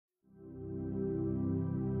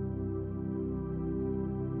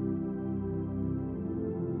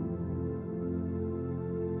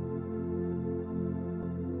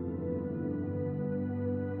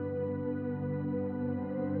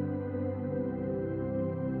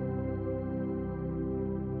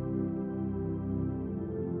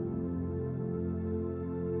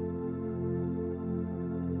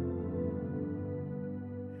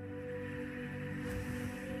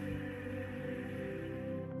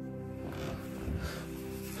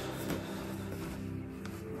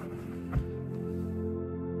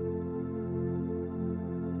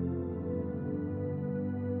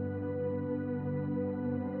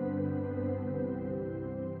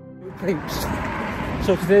peeps.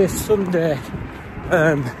 So today's Sunday.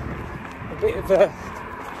 I've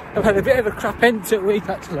had a bit of a crap end to the week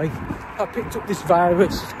actually. I picked up this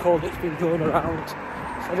virus, it's called, it's been going around. So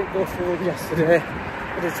I didn't go through it yesterday.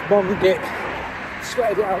 I just bombed it,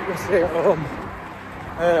 sweated it out yesterday at home.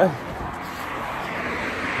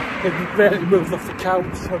 I barely moved off the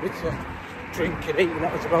couch, so I did to drink and eat, and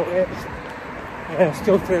that was about it.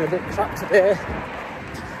 Still feeling a bit crap today.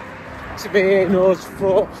 To my ear, nose,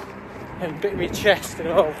 throat, and a bit of my chest and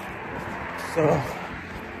all. So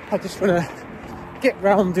I just want to get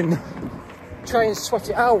round and try and sweat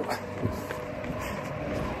it out.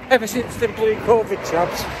 Ever since the bloody COVID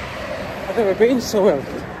jabs, I've never been so ill.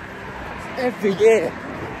 Every year,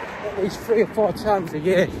 at least 3 or 4 times a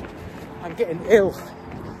year, I'm getting ill.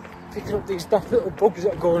 Picking up these daft little bugs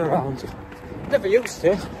that are going around. Never used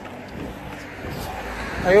to.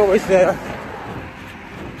 I always had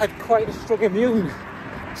quite a strong immune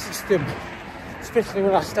system, especially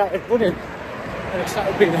when I started running and I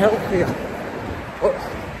started being healthier. But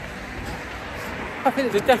I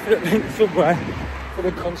think there's a definite link somewhere for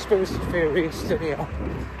the conspiracy theories, you know,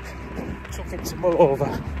 something to mull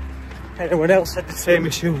over. Anyone else had the same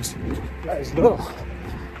issues, let us know.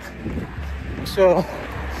 So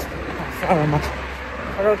I'm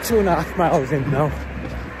around 2.5 miles in now,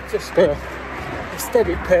 just a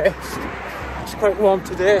steady pace. It's quite warm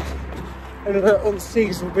today, another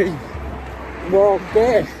unseasonably warm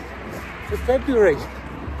day for February.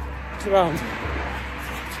 It's around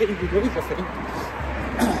 15 degrees I think,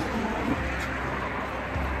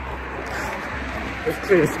 with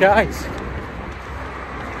clear skies.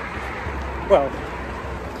 Well,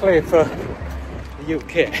 clear for the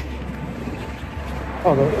UK,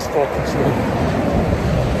 although it's focused on.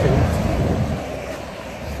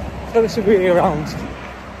 So this will be around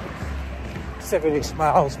 7-ish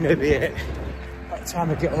miles, maybe 8, by the time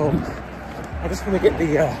I get home. I just want to get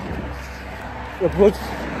the blood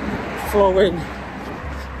flowing,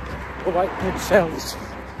 the white blood cells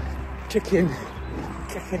kicking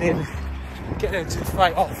in, getting to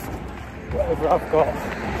fight off whatever I've got.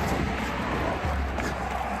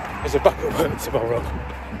 There's a back at work tomorrow.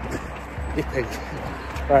 Yippee.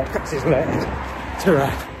 Right, catch you later.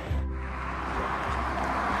 Ta-ra.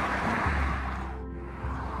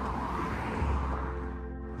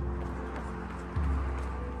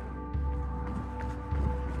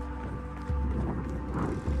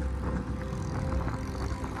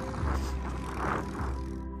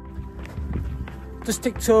 Just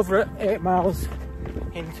ticked over at 8 miles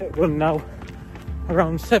into the run now,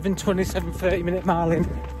 around 7:20, 7:30 minute mile in.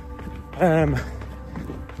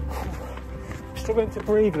 Struggling to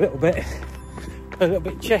breathe a little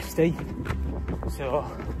bit chesty, so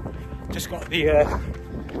just got the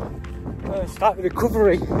start the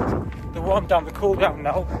recovery, the warm down, the cool down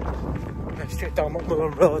now, straight down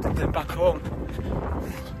Muckmullen Road and then back home.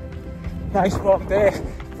 Nice warm day.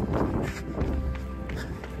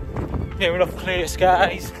 Near enough clear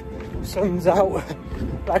skies, sun's out.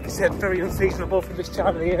 Like I said, very unseasonable for this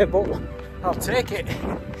time of the year, but I'll take it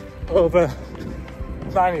over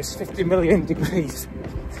minus 50 million degrees.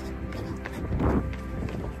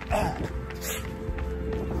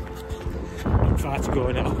 Not far to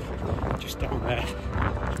go now, just down there.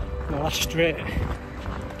 The last straight,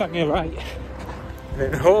 bang your right, and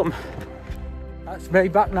then home. That's me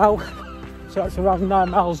back now, so that's around 9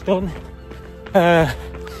 miles done.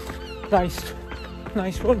 Nice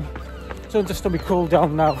run. So just to be cool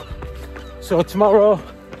down now. So tomorrow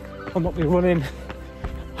I'll not be running.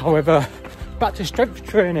 However, back to strength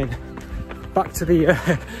training, back to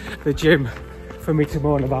the gym for me to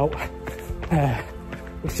moan about.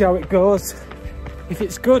 We'll see how it goes. If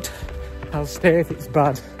it's good, I'll stay. If it's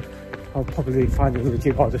bad, I'll probably find another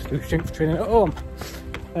gym or just do strength training at home.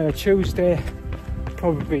 Tuesday,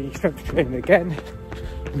 probably strength training again,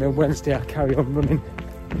 and then Wednesday I'll carry on running.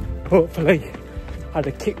 Hopefully I'd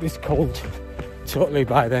have kicked this cold totally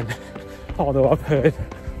by then, although I've heard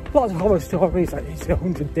lots of horror stories like it's a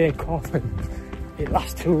 100-day cough and it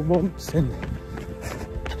lasts 2 months and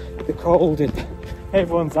the cold, and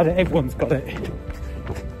everyone's had it, everyone's got it,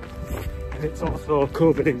 and it's also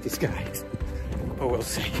COVID in disguise, but we'll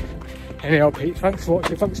see. Anyhow, Pete, thanks for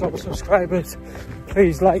watching, thanks for all the subscribers.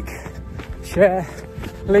 Please like, share,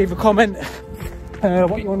 leave a comment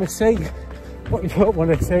what you want to see, what you don't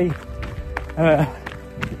want to see.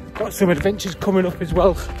 Got some adventures coming up as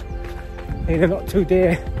well in a not too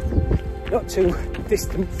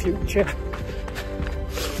distant future.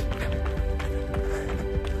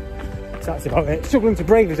 So that's about it. Struggling to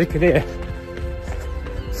breathe, as you can hear.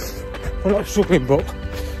 Well, not struggling, but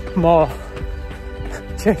more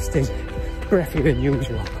chesty, breathy than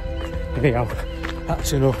usual. Anyhow,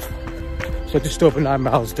 that's enough. So just over 9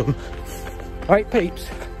 miles done. Alright peeps,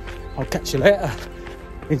 I'll catch you later.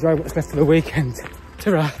 Enjoy what's left of the weekend.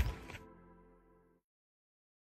 Ta-ra.